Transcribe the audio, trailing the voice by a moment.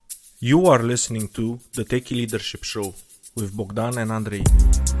You are listening to the Techie Leadership Show with Bogdan and Andrei.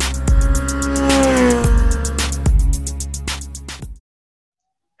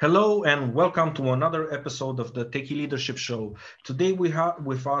 Hello and welcome to another episode of the Techie Leadership Show. Today we have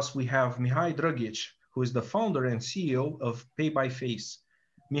Mihai Dragic, who is the founder and CEO of Pay by Face.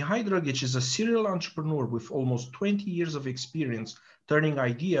 Mihai Dragic is a serial entrepreneur with almost 20 years of experience turning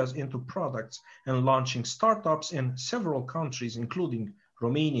ideas into products and launching startups in several countries, including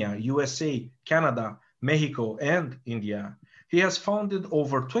Romania, USA, Canada, Mexico, and India. He has founded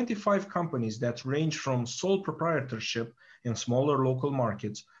over 25 companies that range from sole proprietorship in smaller local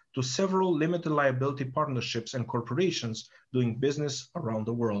markets to several limited liability partnerships and corporations doing business around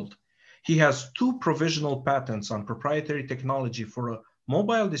the world. He has 2 provisional patents on proprietary technology for a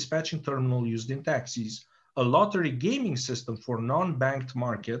mobile dispatching terminal used in taxis, a lottery gaming system for non-banked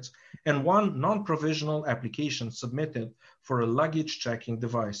markets, and 1 non-provisional application submitted for a luggage tracking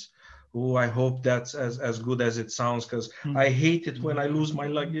device. Oh, I hope that's as good as it sounds, because I hate it when I lose my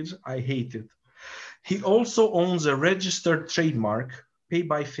luggage. I hate it. He also owns a registered trademark, Pay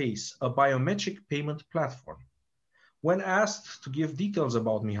by Face, a biometric payment platform. When asked to give details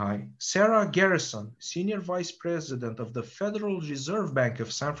about Mihai, Sarah Garrison, Senior Vice President of the Federal Reserve Bank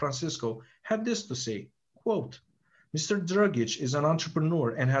of San Francisco, had this to say, quote, Mr. Dragic is an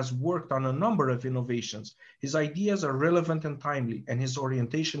entrepreneur and has worked on a number of innovations. His ideas are relevant and timely, and his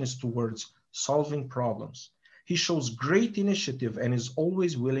orientation is towards solving problems. He shows great initiative and is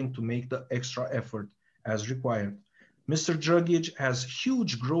always willing to make the extra effort as required. Mr. Dragic has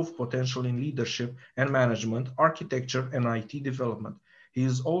huge growth potential in leadership and management, architecture, and IT development. He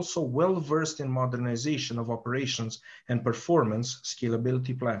is also well-versed in modernization of operations and performance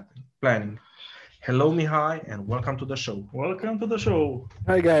scalability planning. Hello, Mihai, and welcome to the show. Welcome to the show.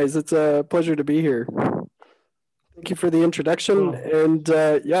 Hi, guys. It's a pleasure to be here. Thank you for the introduction. And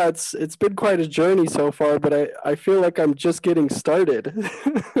yeah, it's been quite a journey so far, but I feel like I'm just getting started.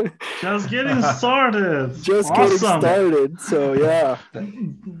 Just getting started. Just awesome. Getting started. So yeah.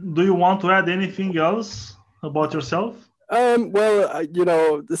 Do you want to add anything else about yourself? Well, I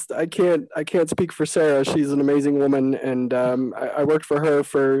can't speak for Sarah. She's an amazing woman, and I worked for her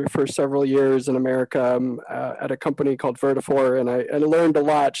for several years in America at a company called Vertafore, and I learned a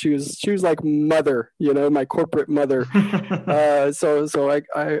lot. She was like mother, my corporate mother. So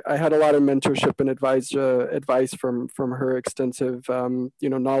I had a lot of mentorship and advice from her extensive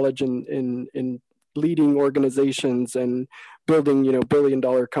knowledge in leading organizations and building,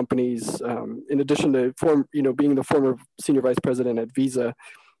 billion-dollar companies. In addition to being the former senior vice president at Visa,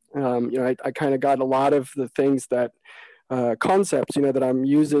 I kind of got a lot of the things that concepts, that I'm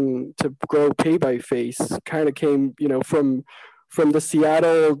using to grow Pay by Face kind of came, from the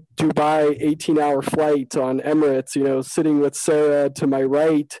Seattle, Dubai 18-hour flight on Emirates, sitting with Sarah to my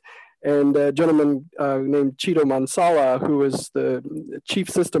right, and a gentleman named Chito Mansala, who was the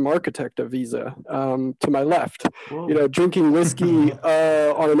chief system architect of Visa, to my left. Whoa. Drinking whiskey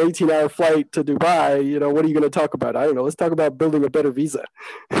on an 18-hour flight to Dubai. What are you going to talk about? I don't know. Let's talk about building a better Visa.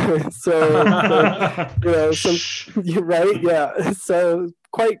 Right? Yeah. So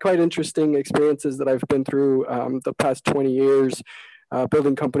quite interesting experiences that I've been through the past 20 years.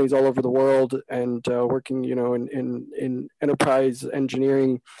 Building companies all over the world and working, in enterprise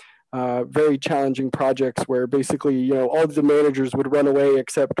engineering. Very challenging projects where basically, all the managers would run away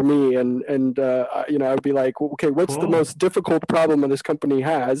except me. And I'd be like, okay, what's the most difficult problem that this company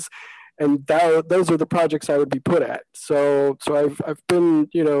has? And those are the projects I would be put at. So I've been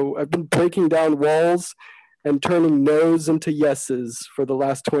breaking down walls and turning no's into yeses for the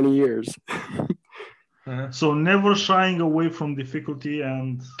last 20 years. So never shying away from difficulty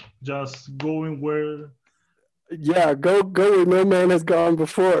and just going where... Yeah, go where no man has gone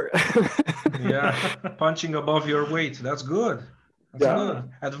before. Yeah, punching above your weight. That's good. That's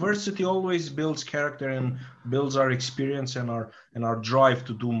good. Adversity always builds character and builds our experience and our drive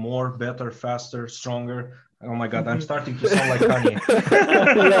to do more, better, faster, stronger. Oh my God, I'm starting to sound like Kanye.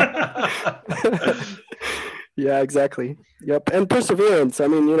 Yeah, exactly. Yep. And perseverance. I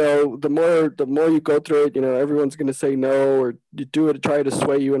mean, the more you go through it, everyone's going to say no, or you do it, try to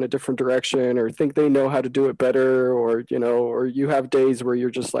sway you in a different direction, or think they know how to do it better, or you have days where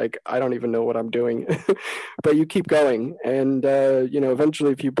you're just like, I don't even know what I'm doing, but you keep going. And,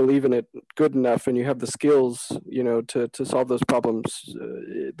 eventually if you believe in it good enough and you have the skills, to solve those problems,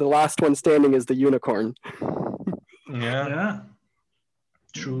 the last one standing is the unicorn. Yeah.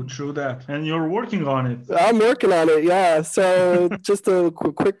 True that. And you're working on it. I'm working on it, yeah. So just a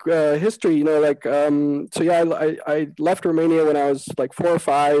quick history, I left Romania when I was like 4 or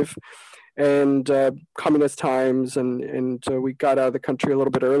 5, and communist times, and we got out of the country a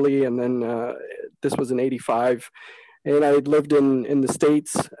little bit early, and then this was in '85. And I had lived in the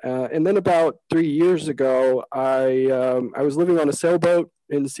States. And then about 3 years ago, I was living on a sailboat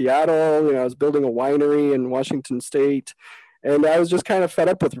in Seattle. I was building a winery in Washington State. And I was just kind of fed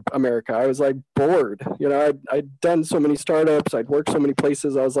up with America. I was like bored. I'd done so many startups. I'd worked so many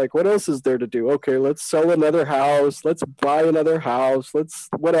places. I was like, what else is there to do? Okay, let's sell another house. Let's buy another house. Let's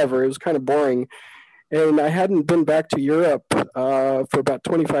whatever. It was kind of boring. And I hadn't been back to Europe for about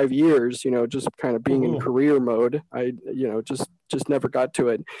 25 years, just kind of being in career mode. I, just never got to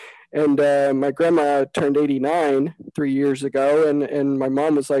it. And my grandma turned 89 3 years ago, and my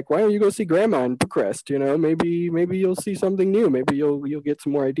mom was like, "Why don't you go see Grandma in Bucharest? Maybe you'll see something new. Maybe you'll get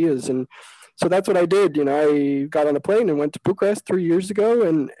some more ideas." And so that's what I did. I got on a plane and went to Bucharest 3 years ago,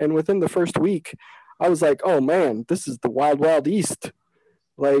 and within the first week, I was like, "Oh man, this is the wild, wild east."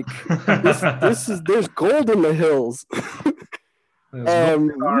 Like there's gold in the hills.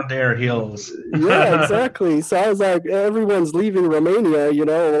 Are there hills? Yeah, exactly. So I was like, everyone's leaving Romania,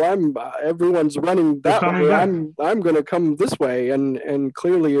 well, everyone's running that way. I'm going to come this way. And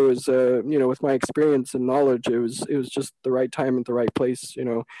clearly it was, with my experience and knowledge, it was just the right time at the right place,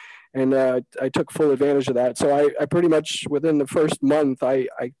 and I took full advantage of that. So I pretty much within the first month,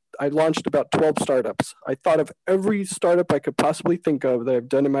 I launched about 12 startups. I thought of every startup I could possibly think of that I've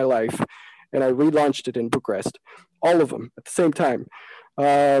done in my life, and I relaunched it in Bucharest, all of them at the same time.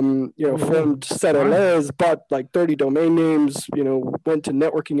 Formed Cereales, bought like 30 domain names, went to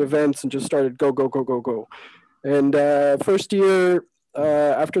networking events and just started go. And after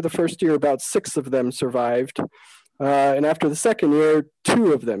the first year, about 6 of them survived. And after the second year,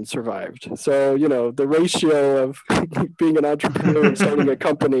 2 of them survived. So, the ratio of being an entrepreneur and starting a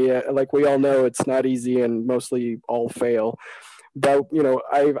company, like we all know, it's not easy and mostly all fail. But,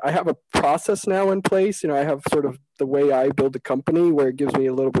 I have a process now in place. I have sort of the way I build a company where it gives me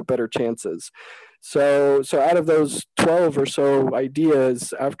a little bit better chances. So out of those 12 or so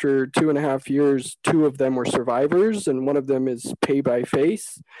ideas, after 2.5 years, 2 of them were survivors, and one of them is Pay by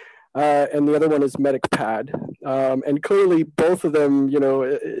Face. And the other one is MedicPad. And clearly both of them,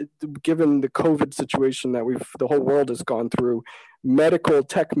 given the COVID situation that the whole world has gone through,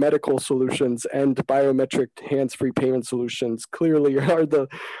 medical solutions and biometric hands-free payment solutions clearly are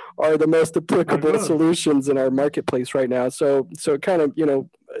the most applicable solutions in our marketplace right now. So it kind of,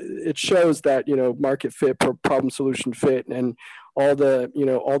 it shows that, market fit, problem solution fit, and all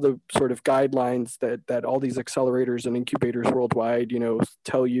the sort of guidelines that all these accelerators and incubators worldwide,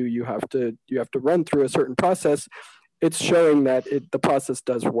 tell you have to run through a certain process. It's showing that the process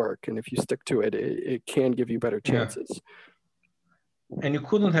does work, and if you stick to it, it can give you better chances. Yeah. And you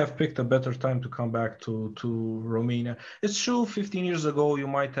couldn't have picked a better time to come back to Romania. It's true, 15 years ago, you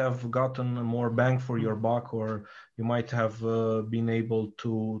might have gotten more bang for your buck, or you might have been able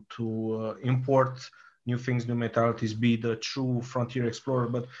to import new things, new mentalities, be the true frontier explorer.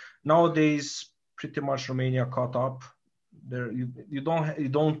 But nowadays, pretty much Romania caught up. There, you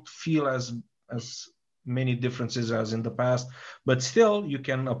don't feel as many differences as in the past, but still you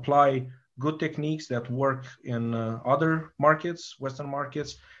can apply good techniques that work in other markets, Western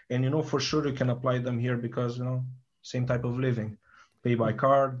markets, and for sure you can apply them here because same type of living, pay by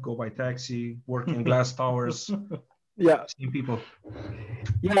card, go by taxi, work in glass towers. Yeah, same people.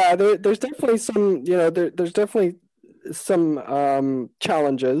 Yeah, there's definitely some, there's definitely some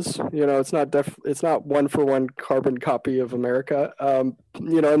challenges. It's not one for one carbon copy of America. And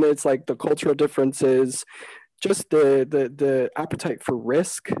it's like the cultural differences, just the appetite for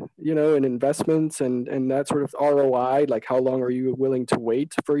risk, and investments and that sort of ROI, like how long are you willing to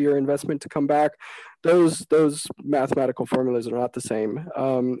wait for your investment to come back? Those mathematical formulas are not the same.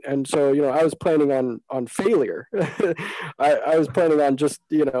 And so, I was planning on failure. I was planning on just,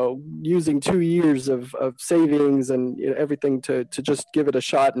 using 2 years of savings and everything to just give it a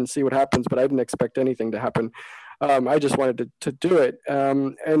shot and see what happens. But I didn't expect anything to happen. I just wanted to do it.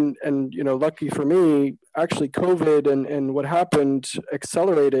 And lucky for me, actually COVID and what happened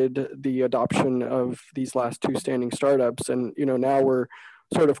accelerated the adoption of these last 2 standing startups. And, now we're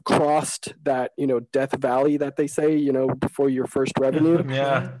sort of crossed that, death valley that they say, before your first revenue.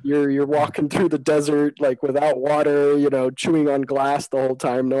 Yeah. You're walking through the desert, like without water, chewing on glass the whole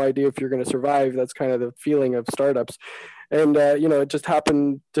time. No idea if you're going to survive. That's kind of the feeling of startups. And, it just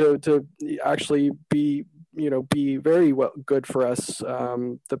happened to actually be very good for us,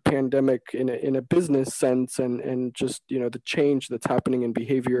 the pandemic in a business sense, and just, the change that's happening in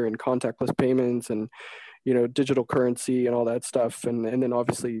behavior and contactless payments and, digital currency and all that stuff. And then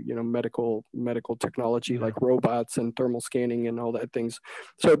obviously, medical technology like robots and thermal scanning and all that things.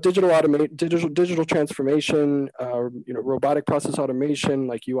 So digital transformation, robotic process automation,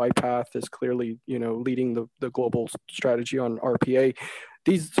 like UiPath is clearly, leading the global strategy on RPA.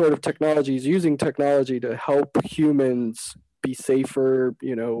 These sort of technologies, using technology to help humans be safer,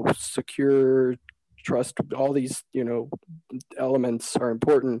 secure, trust, all these, elements are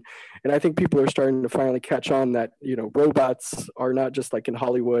important. And I think people are starting to finally catch on that, robots are not just like in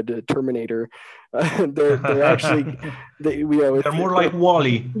Hollywood, Terminator. They're actually, they're more like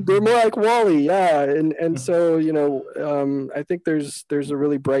WALL-E. They're more like WALL-E, yeah. And so, I think there's a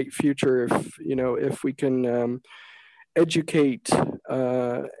really bright future if we can educate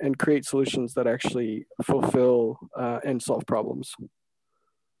and create solutions that actually fulfill and solve problems.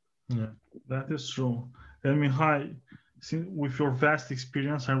 Yeah, that is true. And Mihai, with your vast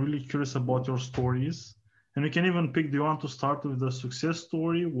experience, I'm really curious about your stories. And we can even pick, do you want to start with the success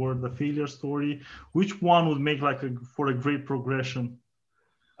story or the failure story? Which one would make for a great progression?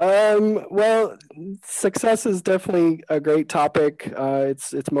 Well, success is definitely a great topic.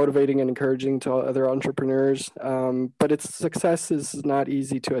 It's motivating and encouraging to other entrepreneurs, but success is not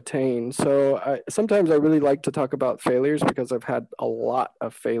easy to attain. So sometimes I really like to talk about failures because I've had a lot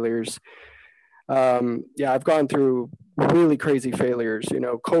of failures. I've gone through really crazy failures,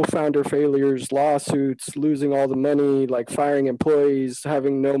 co-founder failures, lawsuits, losing all the money, like firing employees,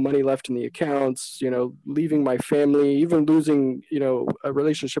 having no money left in the accounts, leaving my family, even losing, a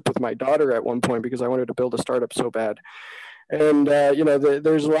relationship with my daughter at one point because I wanted to build a startup so bad. And,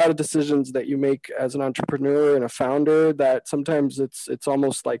 there's a lot of decisions that you make as an entrepreneur and a founder that sometimes it's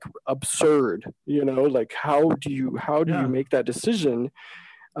almost like absurd, like how do you make that decision?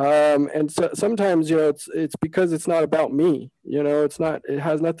 And so sometimes, it's because it's not about me, it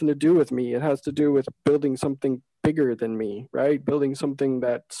has nothing to do with me. It has to do with building something bigger than me, right? Building something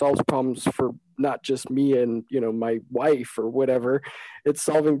that solves problems for not just me and, my wife or whatever. It's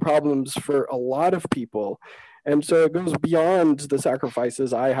solving problems for a lot of people. And so it goes beyond the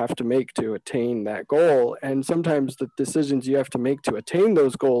sacrifices I have to make to attain that goal. And sometimes the decisions you have to make to attain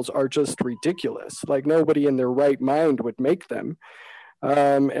those goals are just ridiculous. Like nobody in their right mind would make them.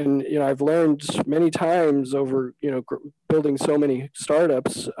 And I've learned many times over building so many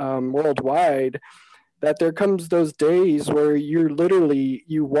startups worldwide that there comes those days where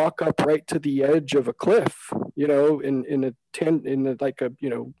you walk up right to the edge of a cliff, in a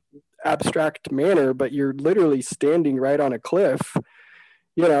abstract manner, but you're literally standing right on a cliff,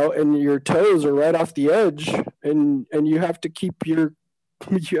 and your toes are right off the edge, and you have to keep your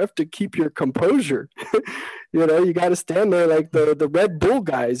composure. You got to stand there like the Red Bull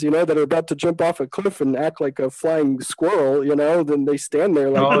guys, that are about to jump off a cliff and act like a flying squirrel, then they stand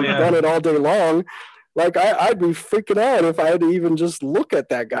there like they've done it all day long. Like I'd be freaking out if I had to even just look at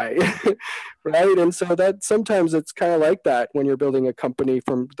that guy. Right. And so that sometimes it's kind of like that when you're building a company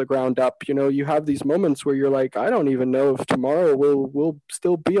from the ground up. You have these moments where you're like, I don't even know if tomorrow we'll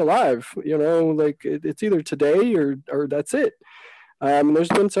still be alive. Like it's either today or that's it. There's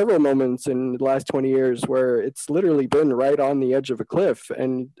been several moments in the last 20 years where it's literally been right on the edge of a cliff,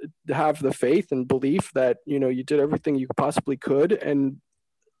 and have the faith and belief that, you did everything you possibly could. And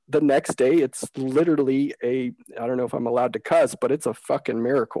the next day it's literally I don't know if I'm allowed to cuss, but it's a fucking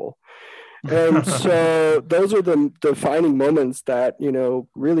miracle. And so those are the defining moments that,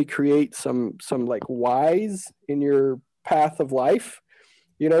 really create some like whys in your path of life.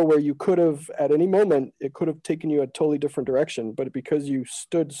 Where you could have, at any moment, it could have taken you a totally different direction, but because you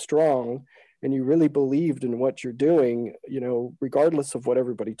stood strong and you really believed in what you're doing, regardless of what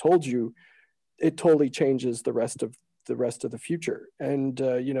everybody told you, it totally changes the rest of the future. And,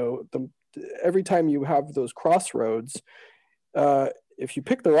 every time you have those crossroads, if you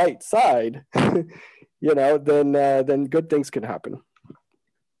pick the right side, then good things can happen.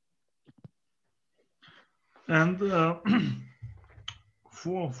 And,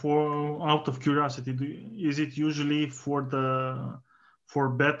 For out of curiosity, is it usually for better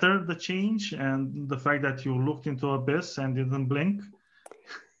the change and the fact that you looked into abyss and didn't blink?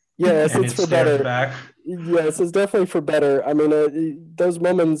 Yes, it's for better. Back. Yes, it's definitely for better. I mean, those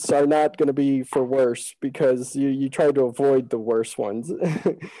moments are not going to be for worse because you try to avoid the worst ones.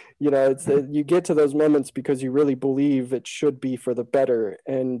 You get to those moments because you really believe it should be for the better,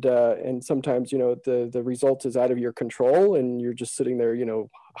 and sometimes the result is out of your control, and you're just sitting there,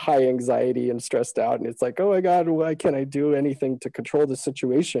 high anxiety and stressed out, and it's like, oh my God, why can't I do anything to control the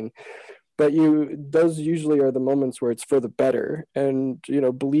situation? but those usually are the moments where it's for the better. And,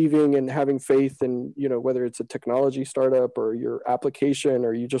 believing and having faith in, whether it's a technology startup or your application,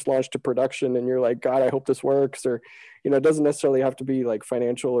 or you just launched a production and you're like, God, I hope this works. Or, it doesn't necessarily have to be like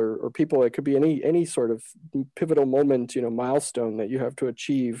financial or people. It could be any sort of pivotal moment, milestone that you have to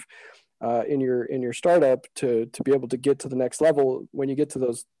achieve in your startup to be able to get to the next level. When you get to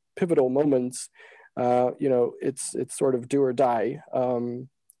those pivotal moments, it's sort of do or die.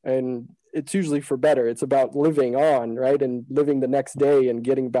 And it's usually for better. It's about living on, right? And living the next day and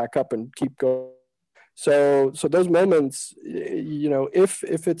getting back up and keep going. So those moments,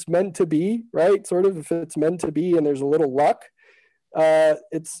 if it's meant to be, right? Sort of, if it's meant to be and there's a little luck,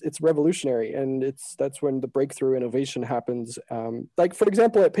 it's revolutionary. And that's when the breakthrough innovation happens. Like, for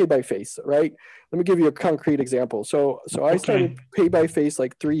example, at Pay by Face, right? Let me give you a concrete example. So I started Pay by Face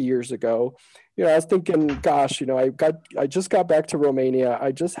like 3 years ago. I was thinking, gosh, I just got back to Romania.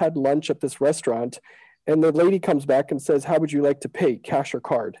 I just had lunch at this restaurant, and the lady comes back and says, how would you like to pay, cash or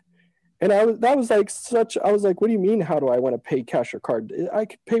card? And I was like, what do you mean? How do I want to pay, cash or card? I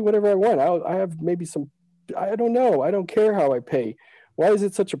could pay whatever I want. I have maybe I don't know. I don't care how I pay. Why is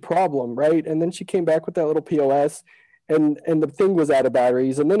it such a problem? Right. And then she came back with that little POS, and the thing was out of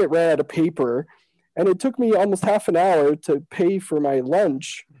batteries, and then it ran out of paper. And it took me almost half an hour to pay for my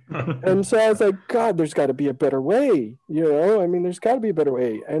lunch. And so I was like, God, there's got to be a better way. There's got to be a better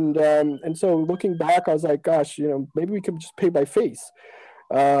way. And so looking back, I was like, gosh, maybe we could just pay by face.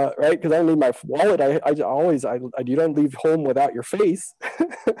 Right? Because I don't need my wallet. You don't leave home without your face.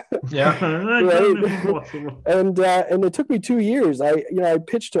 Yeah. Right? And it took me 2 years. I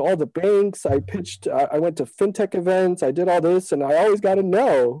pitched to all the banks. I went to fintech events. I did all this, and I always got a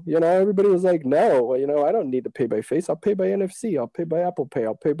no. Everybody was like, no, I don't need to pay by face. I'll pay by NFC. I'll pay by Apple Pay.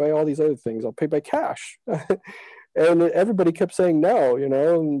 I'll pay by all these other things. I'll pay by cash. And everybody kept saying no,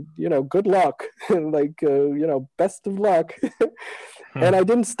 and, good luck, like, best of luck. And I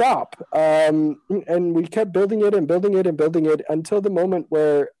didn't stop. And we kept building it and building it and building it until the moment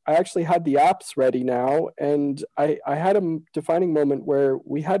where I actually had the apps ready now. And I had a defining moment where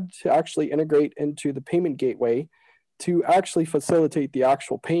we had to actually integrate into the payment gateway to actually facilitate the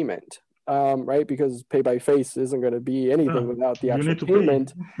actual payment. Right? Because Pay by Face isn't going to be anything without the actual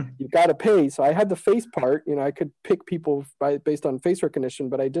payment. You've got to pay. So I had the face part. I could pick people based on face recognition,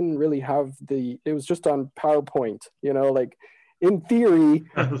 but I didn't really have it was just on PowerPoint, like, in theory,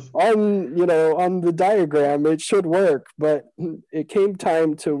 on the diagram, it should work, but it came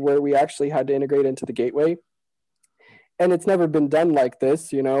time to where we actually had to integrate into the gateway. And it's never been done like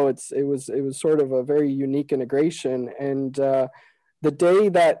this. It was sort of a very unique integration. And the day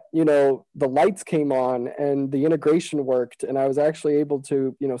that, the lights came on and the integration worked, and I was actually able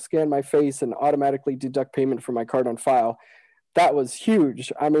to, scan my face and automatically deduct payment from my card on file, that was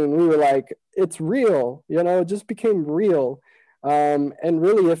huge. We were like, it's real, it just became real. And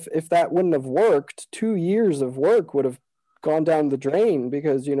really, if that wouldn't have worked, 2 years of work would have gone down the drain,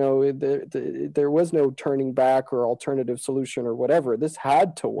 because there was no turning back or alternative solution or whatever. This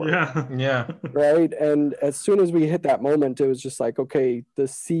had to work. Yeah. Right. And as soon as we hit that moment, it was just like, okay, the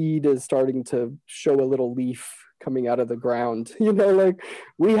seed is starting to show a little leaf coming out of the ground. Like,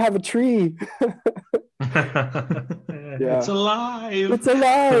 we have a tree. Yeah. It's alive. It's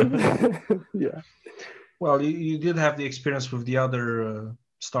alive. Yeah. Well, you did have the experience with the other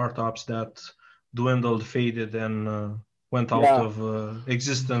startups that dwindled, faded, and went out of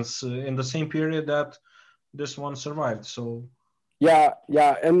existence in the same period that this one survived. So yeah,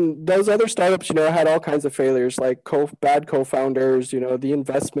 and those other startups, had all kinds of failures, like bad co-founders. The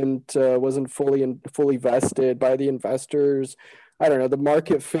investment wasn't fully vested by the investors. I don't know, the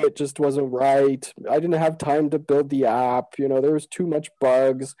market fit just wasn't right. I didn't have time to build the app. There was too much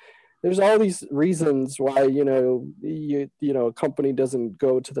bugs. There's all these reasons why, a company doesn't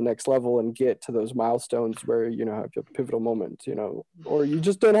go to the next level and get to those milestones where, have a pivotal moment, or you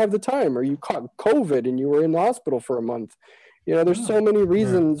just don't have the time, or you caught COVID and you were in the hospital for a month. There's so many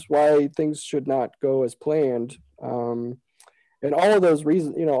reasons why things should not go as planned. And all of those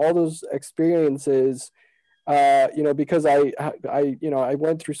reasons, all those experiences, because I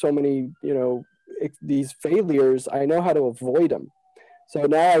went through so many, these failures, I know how to avoid them. So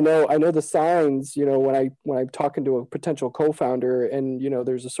now I know the signs, when I'm talking to a potential co-founder and,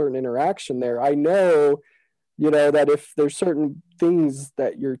 there's a certain interaction there, I know, that if there's certain things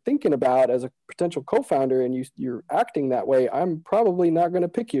that you're thinking about as a potential co-founder and you're acting that way, I'm probably not going to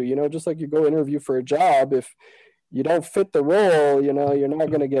pick you, just like you go interview for a job. If you don't fit the role, you're not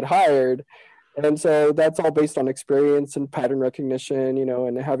going to get hired. And so that's all based on experience and pattern recognition, you know,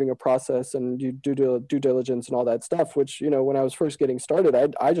 and having a process and you due diligence and all that stuff, which, you know, when I was first getting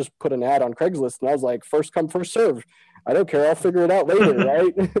started, I just put an ad on Craigslist and I was like, first come, first serve. I don't care. I'll figure it out later.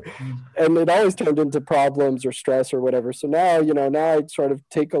 Right. And it always turned into problems or stress or whatever. So now, you know, now I sort of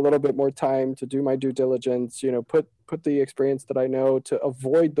take a little bit more time to do my due diligence, you know, put the experience that I know to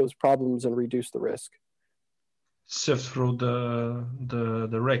avoid those problems and reduce the risk. Sift through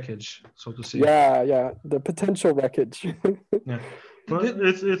the wreckage, so to say. Yeah, the potential wreckage. Yeah, but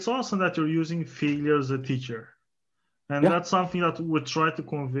it's awesome that you're using failure as a teacher, and that's something that we try to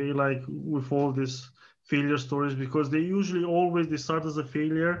convey, like with all these failure stories, because they start as a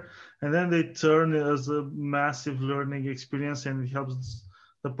failure, and then they turn as a massive learning experience, and it helps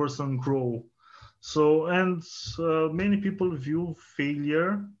the person grow. So, and many people view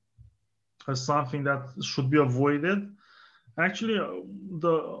failure as something that should be avoided. Actually,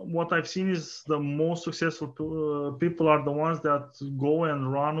 what I've seen is the most successful people are the ones that go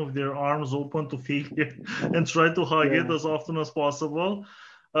and run with their arms open to failure and try to hug it as often as possible.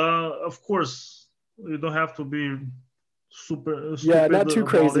 Of course, you don't have to be super stupid, not too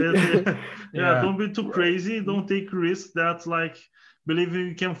crazy. Don't be too crazy. Don't take risks that's like believing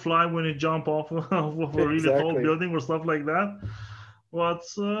you can fly when you jump off of a really tall building or stuff like that. But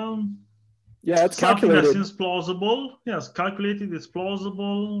it's calculated. Something that seems plausible. Yes, calculated. It's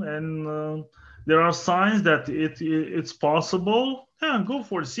plausible, and there are signs that it's possible. Yeah, go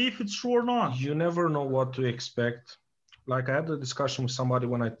for it. See if it's true or not. You never know what to expect. Like I had a discussion with somebody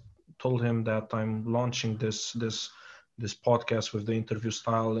when I told him that I'm launching this podcast with the interview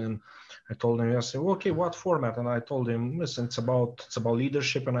style, and I told him, I said, okay, what format? And I told him, listen, it's about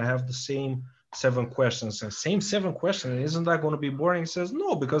leadership, and I have the same 7 questions. And same 7 questions, isn't that going to be boring? He says,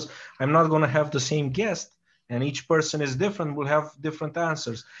 no, because I'm not going to have the same guest, and each person is different, will have different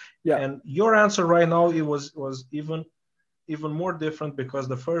answers. Yeah. And your answer right now, it was even more different, because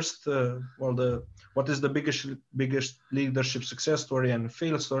the first what is the biggest leadership success story and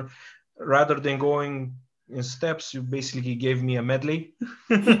fail story, rather than going in steps, you basically gave me a medley.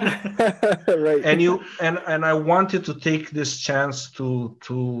 Right. And I wanted to take this chance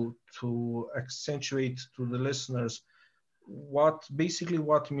to accentuate to the listeners what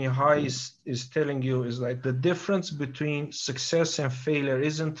Mihai is telling you is like the difference between success and failure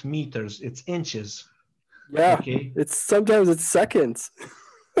isn't meters, it's inches. Yeah. Okay. Sometimes it's seconds.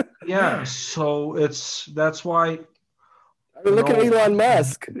 Yeah. So that's why. I mean, look at Elon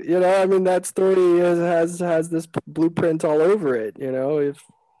Musk. You know, I mean, that story has this blueprint all over it. You know, if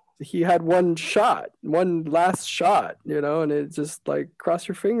he had one last shot, you know, and it's just like cross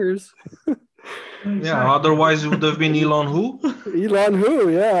your fingers. Yeah. Otherwise, it would have been Elon who? Elon who?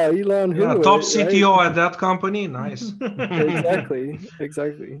 Yeah, top CTO at that company. Nice.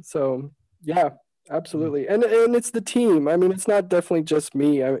 Exactly. So yeah. Absolutely. And it's the team. I mean, it's not definitely just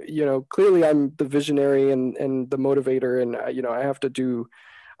me. Clearly I'm the visionary and the motivator, and I have to do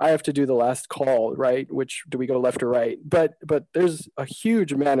the last call, right? Which do we go left or right? But there's a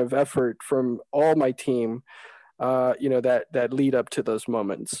huge amount of effort from all my team, that lead up to those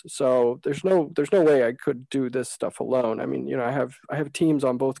moments. So there's no way I could do this stuff alone. I mean, I have teams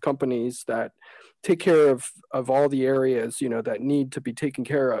on both companies that take care of all the areas, that need to be taken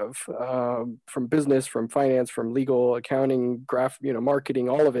care of, from business, from finance, from legal, accounting, marketing,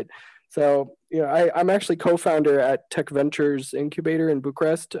 all of it. So, I'm actually co-founder at Tech Ventures Incubator in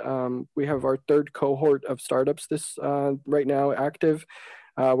Bucharest. We have our 3rd cohort of startups right now active,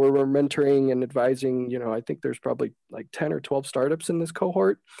 where we're mentoring and advising, I think there's probably like 10 or 12 startups in this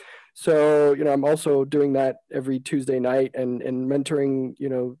cohort. So, I'm also doing that every Tuesday night and mentoring,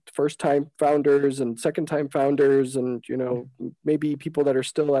 first-time founders and second-time founders and, maybe people that are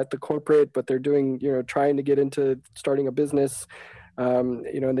still at the corporate, but they're doing, trying to get into starting a business.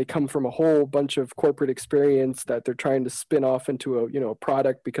 And they come from a whole bunch of corporate experience that they're trying to spin off into a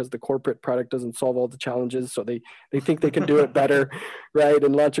product, because the corporate product doesn't solve all the challenges. So they think they can do it better, right?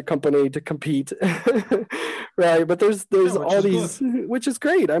 And launch a company to compete, right? But there's all these, which is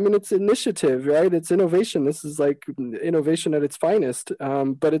great. I mean, it's initiative, right? It's innovation. This is like innovation at its finest.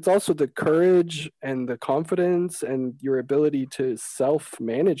 But it's also the courage and the confidence and your ability to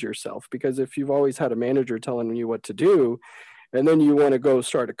self-manage yourself. Because if you've always had a manager telling you what to do, and then you want to go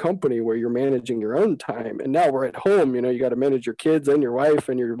start a company where you're managing your own time. And now we're at home, you got to manage your kids and your wife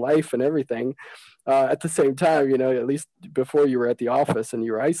and your life and everything at the same time, at least before you were at the office and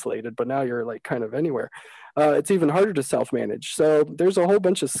you were isolated, but now you're like kind of anywhere. It's even harder to self-manage. So there's a whole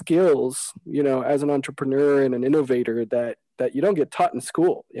bunch of skills, as an entrepreneur and an innovator that that you don't get taught in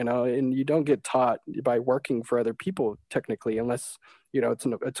school, and you don't get taught by working for other people technically, unless,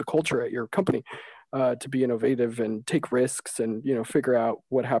 it's a culture at your company, to be innovative and take risks and, figure out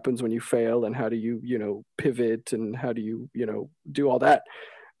what happens when you fail and how do you, pivot and how do you, do all that.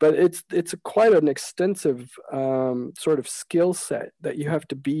 But it's quite an extensive sort of skill set that you have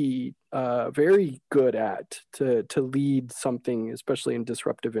to be very good at to lead something, especially in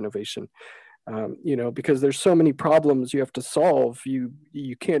disruptive innovation. Because there's so many problems you have to solve. You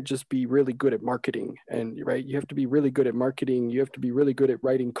can't just be really good at marketing, and right, you have to be really good at marketing. You have to be really good at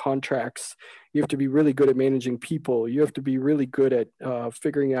writing contracts. You have to be really good at managing people. You have to be really good at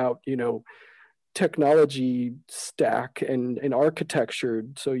figuring out, technology stack and architecture,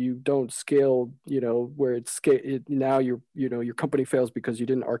 so you don't scale, where now your company fails because you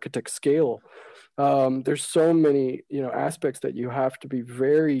didn't architect scale. There's so many aspects that you have to be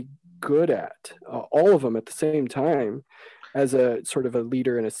very good at, all of them at the same time, as a sort of a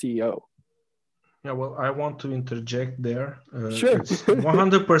leader and a CEO. Yeah, well, I want to interject there. Sure. It's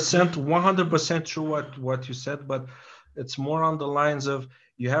 100% true what you said, but it's more on the lines of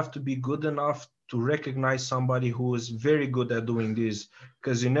you have to be good enough to recognize somebody who is very good at doing this,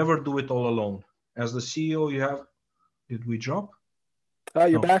 because you never do it all alone. As the CEO, you have. Did we drop?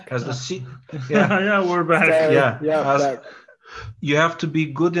 You're back. As the yeah, yeah, we're back. Sorry. Yeah, back. You have to be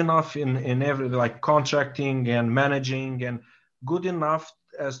good enough in every, like, contracting and managing, and good enough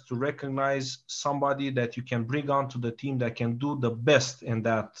as to recognize somebody that you can bring onto the team that can do the best in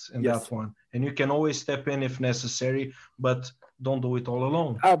that one, and you can always step in if necessary, but don't do it all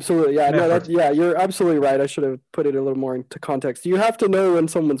alone. Absolutely. Yeah. No, you're absolutely right. I should have put it a little more into context. You have to know when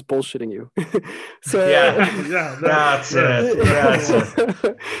someone's bullshitting you. So that's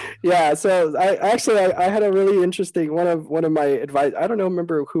it. Yeah. So I had a really interesting one of my advice. I don't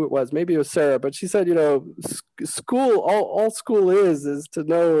remember who it was. Maybe it was Sarah, but she said, school, all school is to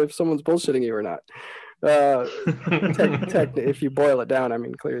know if someone's bullshitting you or not. If you boil it down, I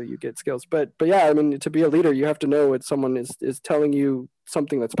mean, clearly you get skills, but yeah, I mean, to be a leader, you have to know when someone is telling you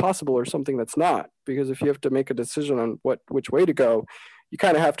something that's possible or something that's not, because if you have to make a decision on which way to go, you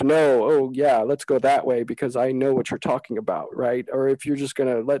kind of have to know, oh yeah, let's go that way because I know what you're talking about, right? Or if you're just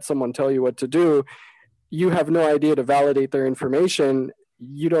going to let someone tell you what to do, you have no idea to validate their information.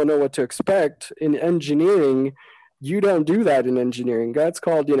 You don't know what to expect. In engineering, you don't do that in engineering. That's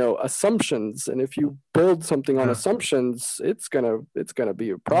called, assumptions. And if you build something on assumptions, it's gonna be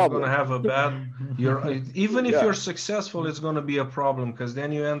a problem. You're gonna have a bad. Even if you're successful, it's gonna be a problem, because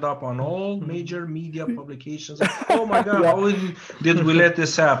then you end up on all major media publications. Oh my God, how did we let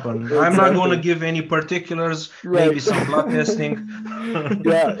this happen? Exactly. I'm not going to give any particulars. Right. Maybe some blood testing.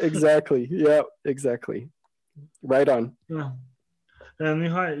 Yeah, exactly. Yeah, exactly. Right on. Yeah. And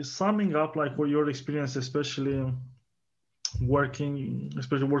Mihai, summing up, like, what your experience, especially working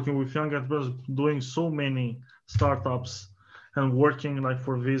with young entrepreneurs, doing so many startups and working like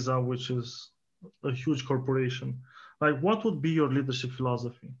for Visa, which is a huge corporation, like, what would be your leadership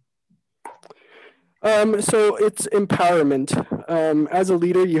philosophy? So it's empowerment. As a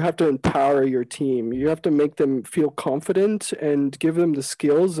leader, you have to empower your team. You have to make them feel confident and give them the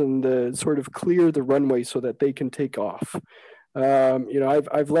skills and the sort of clear the runway so that they can take off.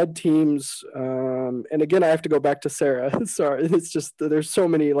 I've led teams, and again, I have to go back to Sarah. Sorry, it's just there's so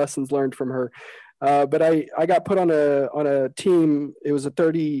many lessons learned from her. But I got put on a team. It was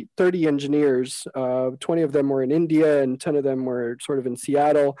 30 engineers. 20 of them were in India, and 10 of them were sort of in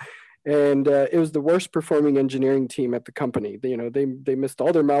Seattle. And it was the worst performing engineering team at the company. They missed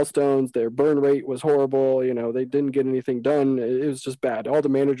all their milestones. Their burn rate was horrible. They didn't get anything done. It was just bad. All the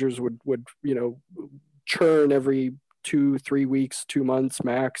managers would churn every 2-3 weeks, 2 months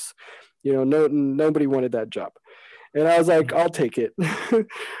max. Nobody wanted that job. And I was like, I'll take it.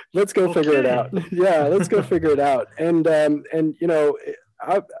 Let's go figure it out. Yeah, let's go figure it out. And the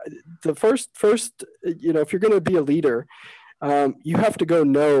first, if you're going to be a leader, you have to go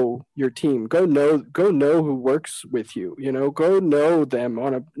know your team. Go know who works with you. Go know them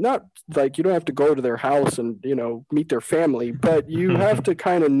not like you don't have to go to their house and meet their family, but you have to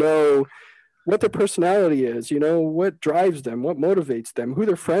kind of know what their personality is, what drives them, what motivates them, who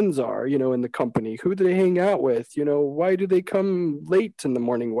their friends are, in the company, who do they hang out with, why do they come late in the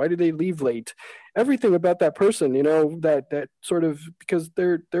morning? Why do they leave late? Everything about that person, that sort of, because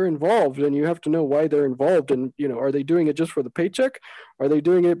they're involved, and you have to know why they're involved. And, are they doing it just for the paycheck? Are they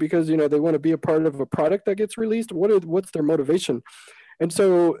doing it because, they want to be a part of a product that gets released? What's their motivation? And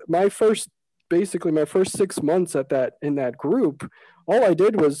so my first basically my first 6 months in that group, all I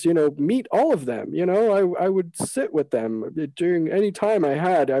did was, meet all of them. I would sit with them during any time I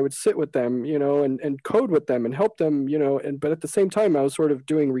had. I would sit with them, and code with them and help them, but at the same time, I was sort of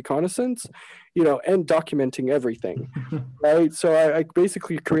doing reconnaissance, and documenting everything, right? So I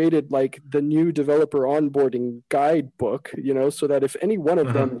basically created like the new developer onboarding guidebook, so that if any one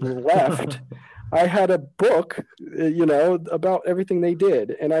of them left, I had a book, about everything they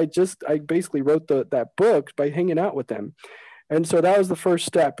did. And I basically wrote that book by hanging out with them. And so that was the first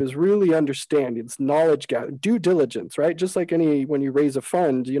step, is really understand. It's knowledge gather, due diligence, right? Just like when you raise a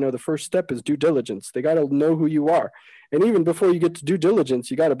fund, the first step is due diligence. They got to know who you are. And even before you get to due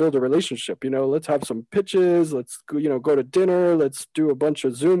diligence, you got to build a relationship. Let's have some pitches. Let's, go to dinner. Let's do a bunch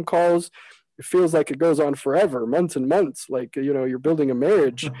of Zoom calls. It feels like it goes on forever, months and months, like, you're building a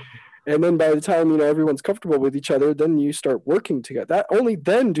marriage. And then by the time, everyone's comfortable with each other, then you start working together. Only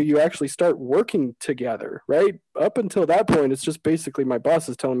then do you actually start working together, right? Up until that point, it's just basically my boss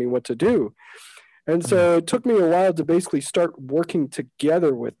is telling me what to do. And so it took me a while to basically start working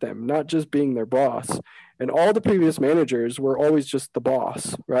together with them, not just being their boss. And all the previous managers were always just the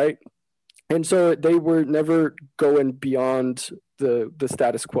boss, right? And so they were never going beyond the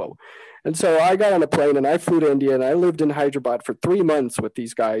status quo. And so I got on a plane and I flew to India, and I lived in Hyderabad for 3 months with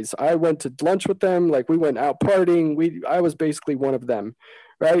these guys. I went to lunch with them, like we went out partying. I was basically one of them,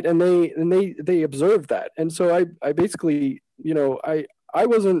 right? And they observed that. And so I basically, I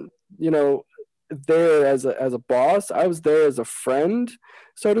wasn't, there as a boss. I was there as a friend,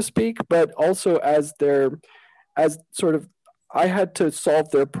 so to speak, but also as sort of, I had to solve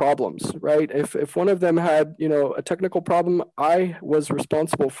their problems, right? If one of them had, a technical problem, I was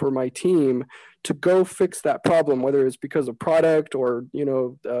responsible for my team to go fix that problem, whether it's because of product or,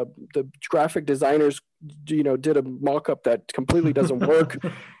 the graphic designers, did a mock-up that completely doesn't work.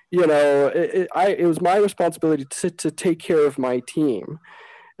 It was my responsibility to take care of my team.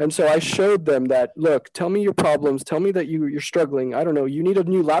 And so I showed them that, look, tell me your problems. Tell me that you're struggling. I don't know. You need a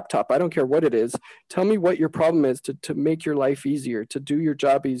new laptop. I don't care what it is. Tell me what your problem is to make your life easier, to do your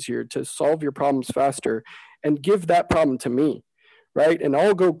job easier, to solve your problems faster, and give that problem to me, right? And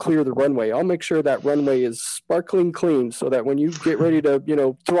I'll go clear the runway. I'll make sure that runway is sparkling clean so that when you get ready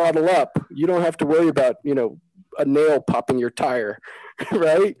to, throttle up, you don't have to worry about, a nail popping your tire,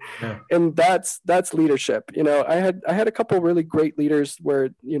 right? Yeah. And that's leadership. I had a couple of really great leaders where,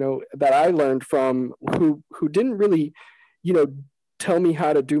 that I learned from who didn't really, tell me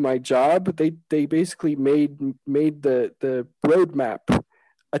how to do my job. They basically made the roadmap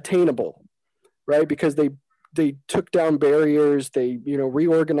attainable, right? Because they took down barriers. They,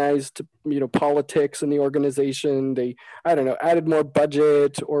 reorganized, politics in the organization. They, added more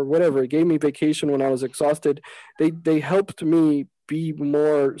budget or whatever. It gave me vacation when I was exhausted. They helped me be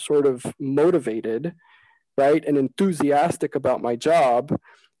more sort of motivated, right? And enthusiastic about my job.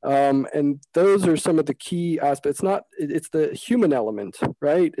 And those are some of the key aspects. It's the human element,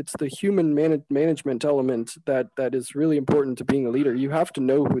 right? It's the human management element that is really important to being a leader. You have to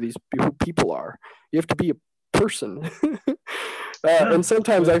know who people are. You have to be a person. And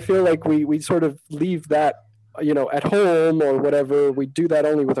sometimes I feel like we sort of leave that, at home or whatever. We do that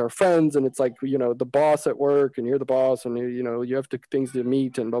only with our friends, and it's like, the boss at work, and you're the boss, and you have things to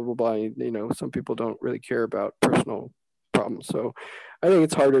meet and blah blah blah. Some people don't really care about personal problems. So I think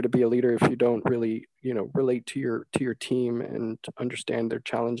it's harder to be a leader if you don't really, relate to your team and understand their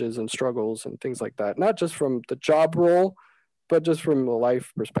challenges and struggles and things like that. Not just from the job role, but just from a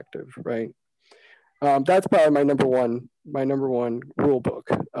life perspective, right? That's probably my number one rule book.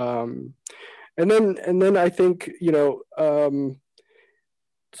 And then I think,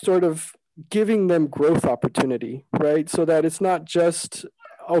 sort of giving them growth opportunity, right? So that it's not just,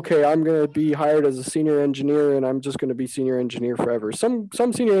 okay, I'm going to be hired as a senior engineer and I'm just going to be senior engineer forever. Some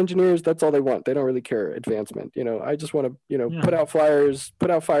senior engineers, that's all they want. They don't really care advancement. I just want to, put out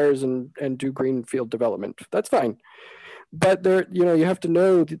fires and do greenfield development. That's fine. But there, you have to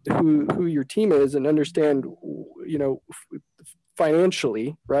know who your team is and understand,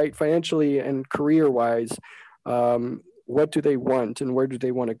 financially, right? Financially and career-wise, what do they want and where do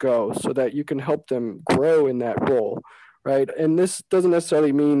they want to go, so that you can help them grow in that role, right? And this doesn't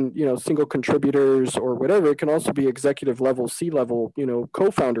necessarily mean, single contributors or whatever. It can also be executive level, C-level,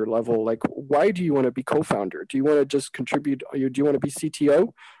 co-founder level. Like, why do you want to be co-founder? Do you want to just contribute? Do you want to be CTO?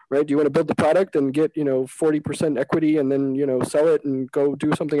 Right? Do you want to build the product and get, 40% equity and then, sell it and go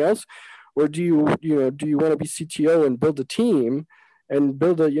do something else? Or do you want to be CTO and build a team and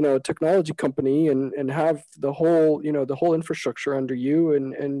build a, technology company and have the whole, the whole infrastructure under you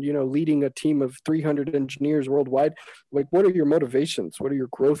and, leading a team of 300 engineers worldwide? Like, what are your motivations? What are your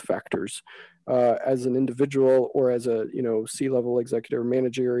growth factors? as an individual or as a, C-level executive,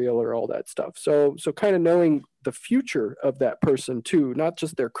 managerial, or all that stuff. So kind of knowing the future of that person too, not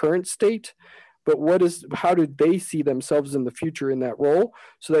just their current state, but how do they see themselves in the future in that role,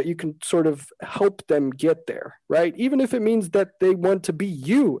 so that you can sort of help them get there, right? Even if it means that they want to be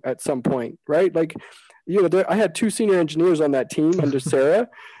you at some point, right? Like, I had 2 senior engineers on that team under Sarah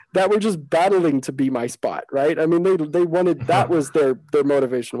that were just battling to be my spot, right? I mean, they wanted, that was their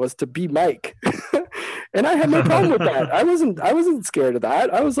motivation, was to be Mike. And I had no problem with that. I wasn't scared of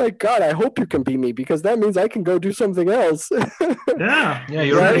that. I was like, God, I hope you can be me, because that means I can go do something else. Yeah.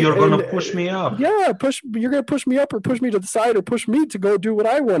 You're going to push me up. Yeah, you're going to push me up, or push me to the side, or push me to go do what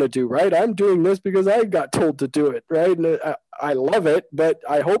I want to do, right? I'm doing this because I got told to do it, right? And I love it, but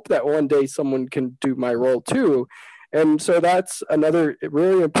I hope that one day someone can do my role too. And so that's another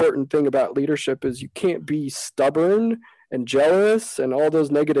really important thing about leadership, is you can't be stubborn and jealous and all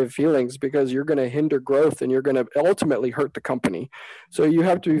those negative feelings, because you're going to hinder growth and you're going to ultimately hurt the company. So you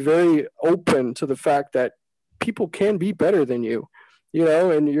have to be very open to the fact that people can be better than you,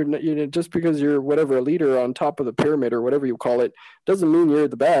 and you're just because you're whatever, a leader on top of the pyramid or whatever you call it, doesn't mean you're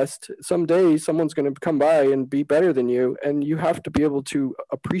the best. Someday someone's going to come by and be better than you, and you have to be able to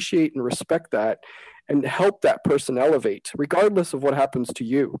appreciate and respect that and help that person elevate, regardless of what happens to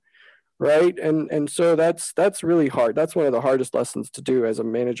you. Right. And so that's really hard. That's one of the hardest lessons to do as a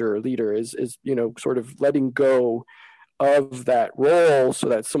manager or leader is, sort of letting go of that role so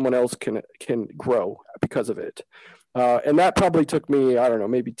that someone else can grow because of it. And that probably took me, I don't know,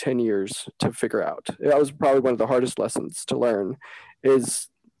 maybe 10 years to figure out. That was probably one of the hardest lessons to learn, is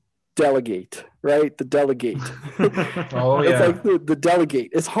delegate, right? The delegate. Oh, yeah. It's like the delegate.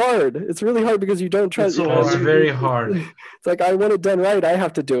 It's hard. It's really hard because you don't trust. It's very hard. It's like, I want it done right, I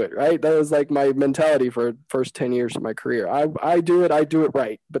have to do it, right? That was like my mentality for the first 10 years of my career. I do it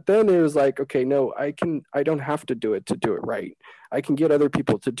right. But then it was like, okay, no, I don't have to do it right. I can get other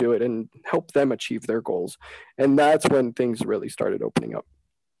people to do it and help them achieve their goals. And that's when things really started opening up.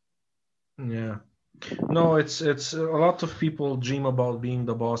 Yeah. No, it's a lot of people dream about being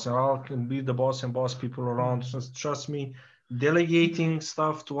the boss, and I can be the boss and boss people around. Just trust me, delegating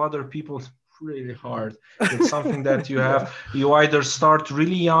stuff to other people is really hard. It's something that you either start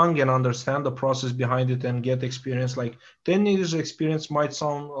really young and understand the process behind it and get experience. Like 10 years experience might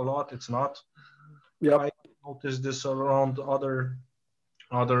sound a lot, it's not. Yeah, I noticed this around other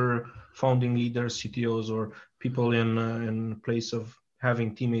founding leaders, CTOs, or people in place of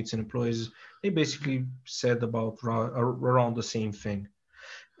having teammates and employees. They basically said about around the same thing.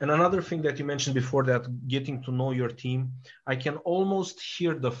 And another thing that you mentioned before, that getting to know your team, I can almost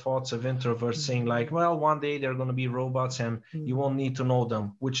hear the thoughts of introverts saying like, well, one day they're going to be robots and you won't need to know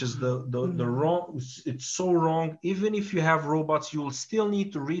them, which is the wrong. It's so wrong. Even if you have robots, you will still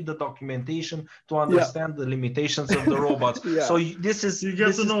need to read the documentation to understand the limitations of the robots. So you get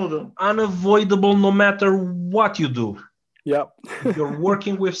to know them. Unavoidable no matter what you do. Yep. If you're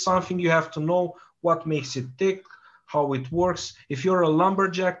working with something, you have to know what makes it tick, how it works. If you're a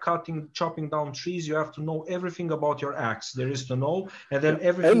lumberjack chopping down trees, you have to know everything about your axe there is to know, and then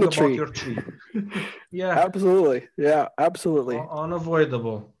everything about your tree. Yeah. Absolutely. Yeah, absolutely.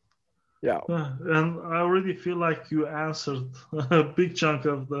 Unavoidable. Yeah. And I already feel like you answered a big chunk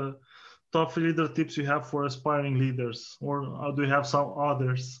of the top leader tips you have for aspiring leaders, or do you have some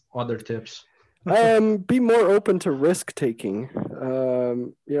other tips? Be more open to risk taking.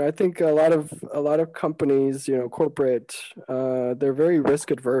 I think a lot of companies, corporate, they're very risk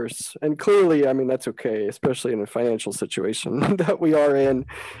adverse, and clearly, I mean, that's okay, especially in a financial situation that we are in.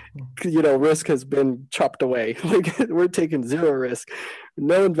 Risk has been chopped away. Like, we're taking zero risk,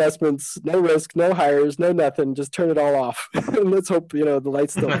 no investments, no risk, no hires, no nothing. Just turn it all off, and let's hope the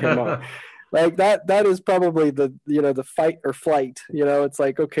lights still come on. Like that is probably the fight or flight. It's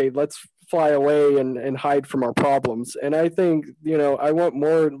like, okay, let's fly away and hide from our problems. And I think, I want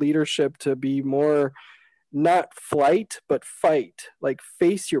more leadership to be more not flight, but fight. Like,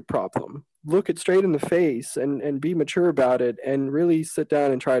 face your problem, look it straight in the face and be mature about it, and really sit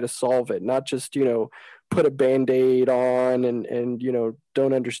down and try to solve it. Not just, put a Band-Aid on and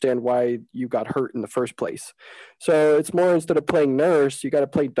don't understand why you got hurt in the first place. So it's more, instead of playing nurse, you got to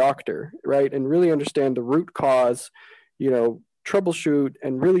play doctor, right? And really understand the root cause, troubleshoot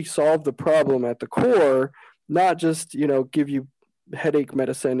and really solve the problem at the core, not just, give you headache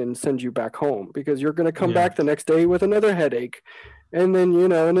medicine and send you back home, because you're going to come back the next day with another headache. And then,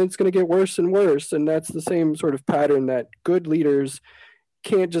 and it's going to get worse and worse. And that's the same sort of pattern that good leaders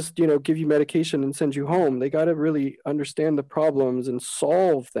can't just, give you medication and send you home. They got to really understand the problems and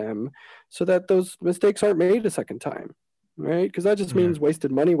solve them so that those mistakes aren't made a second time. right? Because that just means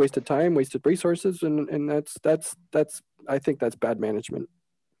wasted money, wasted time, wasted resources, and that's I think that's bad management.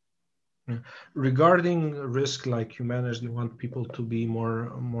 Regarding risk, like you manage, you want people to be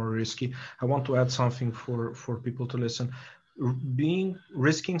more risky. I want to add something for people to listen.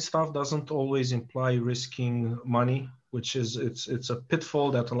 Risking stuff doesn't always imply risking money, which is it's a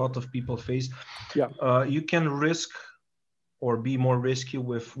pitfall that a lot of people face. Yeah. You can risk or be more risky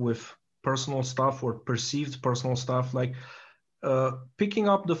with personal stuff or perceived personal stuff, like picking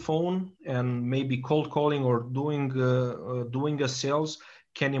up the phone and maybe cold calling or doing a sales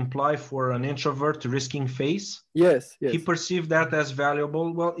can imply for an introvert risking face. Yes. He perceived that as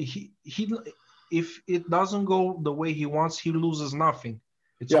valuable. Well, he if it doesn't go the way he wants, he loses nothing.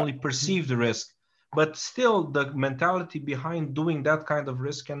 It's only perceived risk. But still, the mentality behind doing that kind of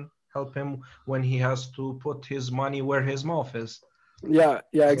risk can help him when he has to put his money where his mouth is. Yeah,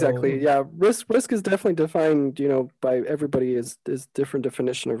 exactly. Yeah, risk is definitely defined, by everybody is different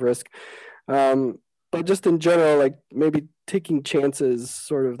definition of risk. But just in general, like maybe taking chances,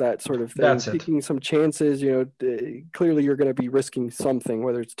 sort of thing. That's it. Taking some chances, clearly you're going to be risking something,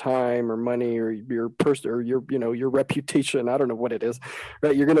 whether it's time or money or your person or your reputation. I don't know what it is,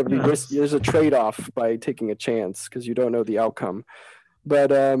 right? You're going to be there's a trade-off by taking a chance because you don't know the outcome.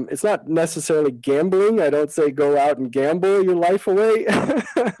 But it's not necessarily gambling. I don't say go out and gamble your life away,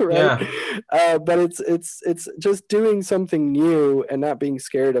 right? Yeah. But it's just doing something new and not being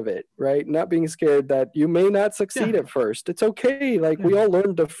scared of it, right? Not being scared that you may not succeed at first. It's okay. Like we all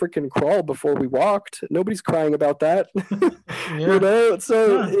learned to freaking crawl before we walked. Nobody's crying about that,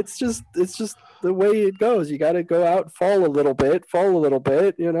 So it's just the way it goes. You got to go out, fall a little bit,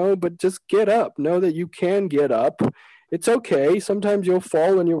 but just get up. Know that you can get up. It's okay. Sometimes you'll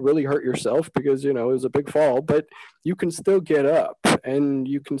fall and you'll really hurt yourself because, it was a big fall, but you can still get up and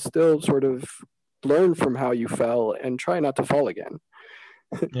you can still sort of learn from how you fell and try not to fall again.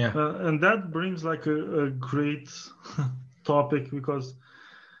 Yeah. And that brings like a great topic because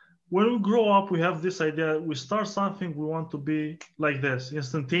when we grow up, we have this idea, we start something, we want to be like this,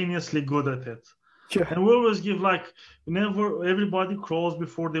 instantaneously good at it. Yeah. And we always give everybody crawls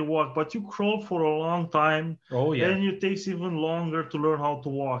before they walk, but you crawl for a long time. Oh yeah. And it takes even longer to learn how to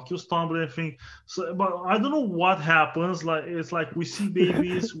walk. You stumble and think. So, but I don't know what happens. Like it's like we see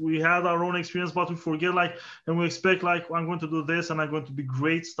babies, we had our own experience, but we forget and we expect I'm going to do this and I'm going to be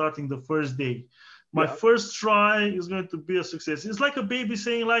great starting the first day. My first try is going to be a success. It's like a baby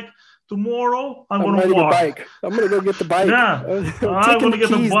saying tomorrow I'm going to walk. Bike. I'm going to go get the bike. Yeah, I'm going to get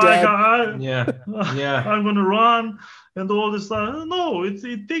the bike. I'm going to run and all this stuff. No,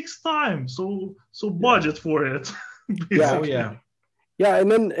 it takes time. So budget for it. Yeah,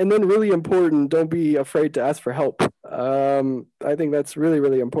 and then really important, don't be afraid to ask for help. I think that's really,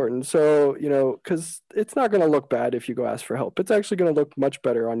 really important. So, because it's not going to look bad if you go ask for help. It's actually going to look much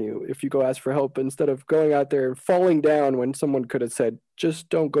better on you if you go ask for help instead of going out there and falling down when someone could have said, just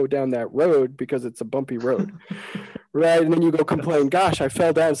don't go down that road because it's a bumpy road. Right? And then you go complain, gosh, I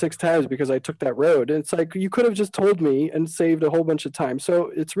fell down 6 times because I took that road. And it's like, you could have just told me and saved a whole bunch of time.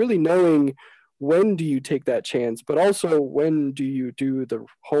 So it's really knowing when do you take that chance, but also when do you do the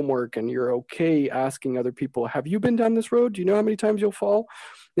homework and you're okay asking other people, have you been down this road? Do you know how many times you'll fall?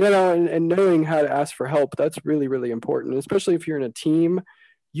 And knowing how to ask for help, that's really, really important. Especially if you're in a team,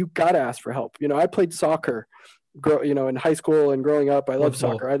 you got to ask for help. I played soccer, in high school and growing up. I love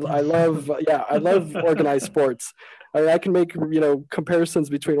soccer. I love organized sports. I can make, comparisons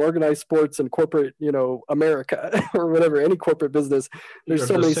between organized sports and corporate, America or whatever, any corporate business. There's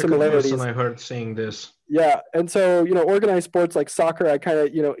so many similarities. I heard saying this. Yeah. And so, organized sports like soccer, I kind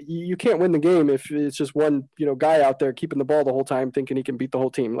of, you can't win the game if it's just one, guy out there keeping the ball the whole time thinking he can beat the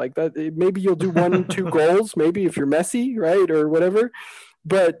whole team like that. Maybe you'll do 1-2 goals, maybe if you're Messi, right? Or whatever.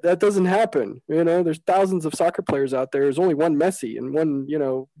 But that doesn't happen. There's thousands of soccer players out there. There's only one Messi and one,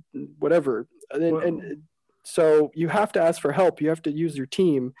 whatever. And so you have to ask for help. You have to use your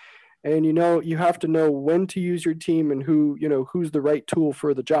team, and you have to know when to use your team and who's the right tool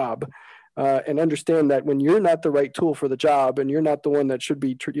for the job, and understand that when you're not the right tool for the job and you're not the one that should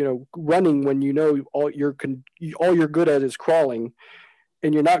be running when all you're good at is crawling,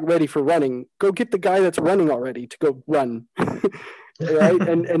 and you're not ready for running, go get the guy that's running already to go run. Right?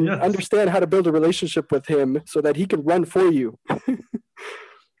 And yes. Understand how to build a relationship with him so that he can run for you.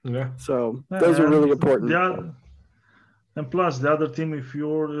 Yeah. So those are really important. And plus the other team, if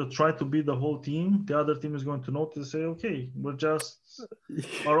you try to beat the whole team, the other team is going to notice, say, okay,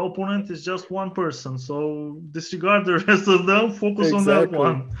 our opponent is just one person. So disregard the rest of them, focus on that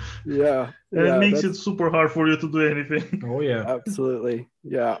one. Yeah. And it makes it super hard for you to do anything. Oh yeah. Absolutely.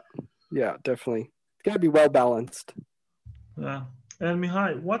 Yeah. Yeah, definitely. It's got to be well balanced. Yeah. And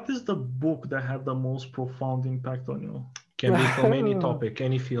Mihai, what is the book that had the most profound impact on you? Can be from any topic,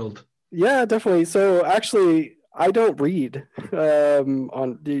 any field. Yeah, definitely. So actually, I don't read.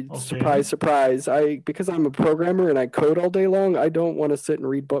 Surprise, surprise. Because I'm a programmer and I code all day long, I don't want to sit and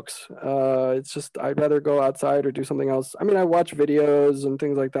read books. It's just I'd rather go outside or do something else. I mean, I watch videos and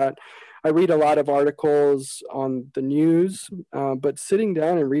things like that. I read a lot of articles on the news, but sitting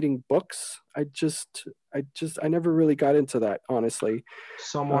down and reading books, I never really got into that, honestly.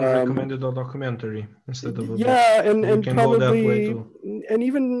 Someone recommended a documentary instead of a book. And can probably go that way too. And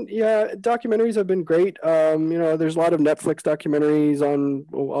even documentaries have been great. There's a lot of Netflix documentaries on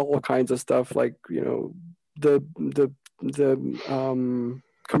all kinds of stuff, like the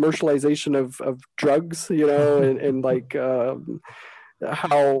commercialization of drugs, and like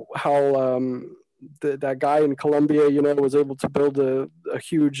how that guy in Colombia, was able to build a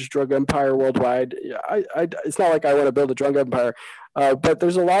huge drug empire worldwide. It's not like I want to build a drug empire, but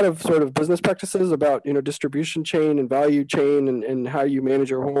there's a lot of sort of business practices about, distribution chain and value chain and how you manage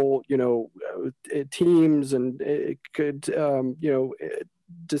your whole, teams, and it could,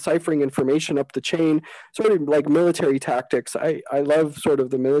 deciphering information up the chain, sort of like military tactics. I love sort of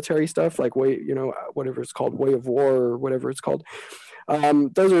the military stuff, like whatever it's called, Way of War or whatever it's called.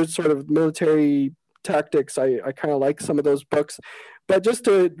 Those are sort of military tactics. I kind of like some of those books. But just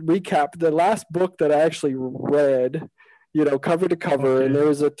to recap, the last book that I actually read, cover to cover, and there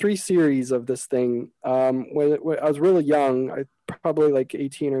was a 3 series of this thing. When I was really young, I probably like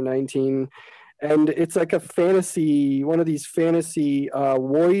 18 or 19. And it's like a fantasy, one of these fantasy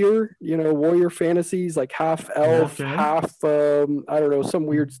warrior fantasies, like half elf, half, I don't know, some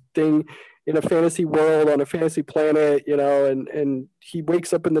weird thing in a fantasy world on a fantasy planet, and he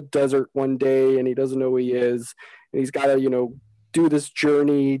wakes up in the desert one day and he doesn't know who he is. And he's got to, do this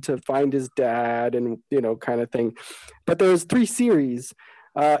journey to find his dad and, kind of thing. But there's 3 series.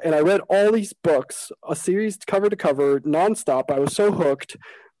 And I read all these books, a series cover to cover, nonstop. I was so hooked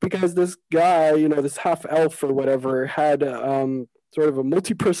because this guy, this half elf or whatever, had sort of a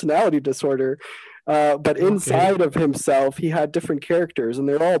multi-personality disorder. But inside of himself, he had different characters, and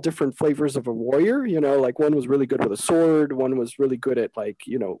they're all different flavors of a warrior. Like one was really good with a sword, one was really good at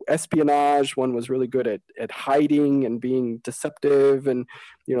espionage, one was really good at hiding and being deceptive, and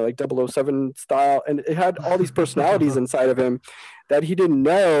like 007 style. And it had all these personalities inside of him that he didn't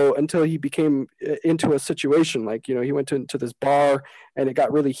know until he became into a situation. Like, he went into this bar and it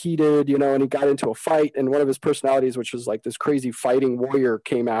got really heated, and he got into a fight, and one of his personalities, which was like this crazy fighting warrior,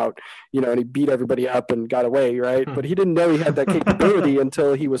 came out, and he beat everybody up and got away, right? But he didn't know he had that capability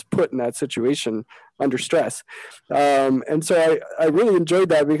until he was put in that situation under stress. And so I really enjoyed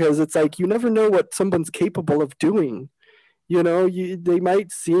that, because it's like, you never know what someone's capable of doing. They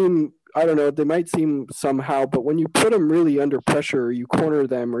might seem, I don't know, they might seem somehow, but when you put them really under pressure, or you corner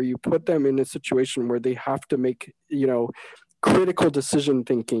them, or you put them in a situation where they have to make, critical decision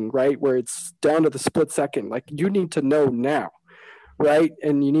thinking, right? Where it's down to the split second, like you need to know now, right?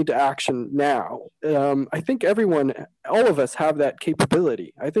 And you need to action now. I think all of us have that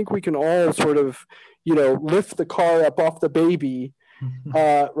capability. I think we can all sort of, lift the car up off the baby,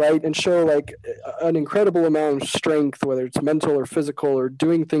 right, and show like an incredible amount of strength, whether it's mental or physical, or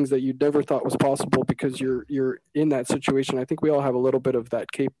doing things that you never thought was possible because you're in that situation. I think we all have a little bit of that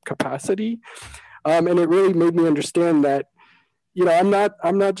capacity, and it really made me understand that, I'm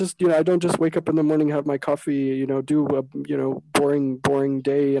not just, I don't just wake up in the morning, have my coffee, do a boring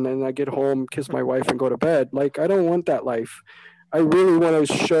day, and then I get home, kiss my wife, and go to bed. Like, I don't want that life. I really want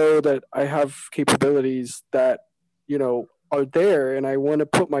to show that I have capabilities that are there, and I want to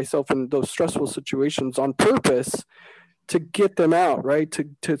put myself in those stressful situations on purpose to get them out, right?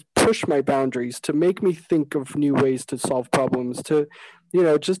 To push my boundaries, to make me think of new ways to solve problems, to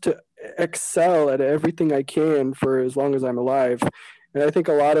just to excel at everything I can for as long as I'm alive. And I think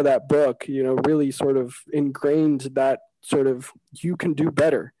a lot of that book, really sort of ingrained that sort of, you can do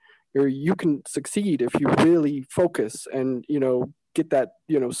better, or you can succeed if you really focus and, get that,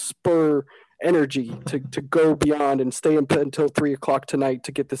 spur energy to go beyond and stay until 3:00 tonight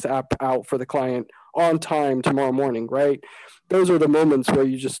to get this app out for the client on time tomorrow morning, right? Those are the moments where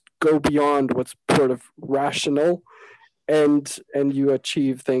you just go beyond what's sort of rational, and you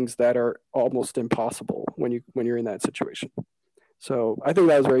achieve things that are almost impossible when you're in that situation. So I think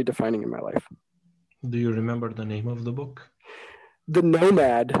that was very defining in my life. Do you remember the name of the book? The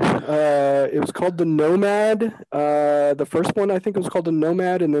Nomad. It was called The Nomad. The first one, I think it was called The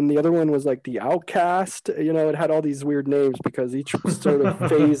Nomad, and then the other one was like The Outcast. You know, it had all these weird names because each sort of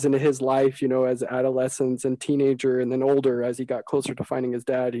phase in his life, you know, as adolescence and teenager, and then older as he got closer to finding his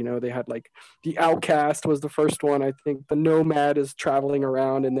dad. You know, they had like The Outcast was the first one. I think The Nomad is traveling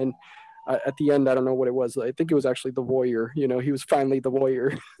around, and then at the end, I don't know what it was. I think it was actually the warrior. You know, he was finally the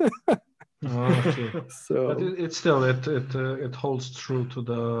warrior. Okay. So, but it still it holds true to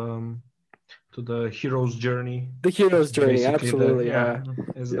the hero's journey. The hero's journey, Basically absolutely, yeah.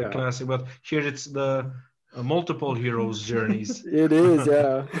 Is the classic, but here it's the multiple heroes' journeys. It is,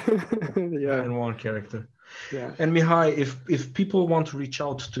 yeah. Yeah. In one character. Yeah. And Mihai, if people want to reach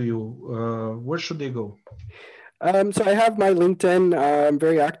out to you, where should they go? So I have my LinkedIn. I'm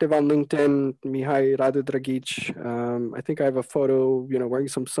very active on LinkedIn, Mihai Radu Dragic. I think I have a photo, you know, wearing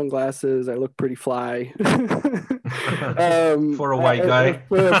some sunglasses. I look pretty fly. For a white guy.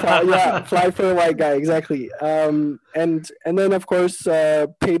 Fly for a white guy, exactly. And then of course,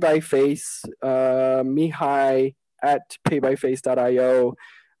 Pay by Face, Mihai at paybyface.io.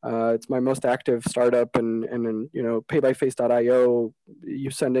 It's my most active startup, and you know, paybyface.io.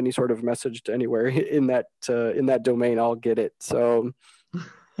 You send any sort of message to anywhere in that domain, I'll get it. So,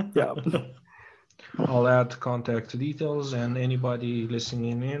 yeah. I'll add contact details, and anybody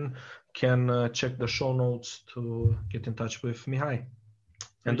listening in can check the show notes to get in touch with Mihai.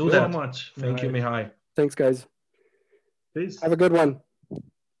 And do that. Thank you so much. Thank you, Mihai. Thanks, guys. Peace. Have a good one.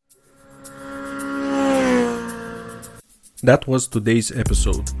 That was today's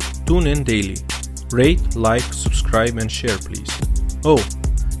episode. Tune in daily. Rate, like, subscribe, and share, please. Oh,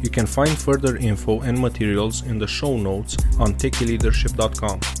 you can find further info and materials in the show notes on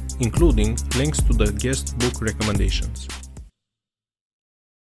techyleadership.com, including links to the guest book recommendations.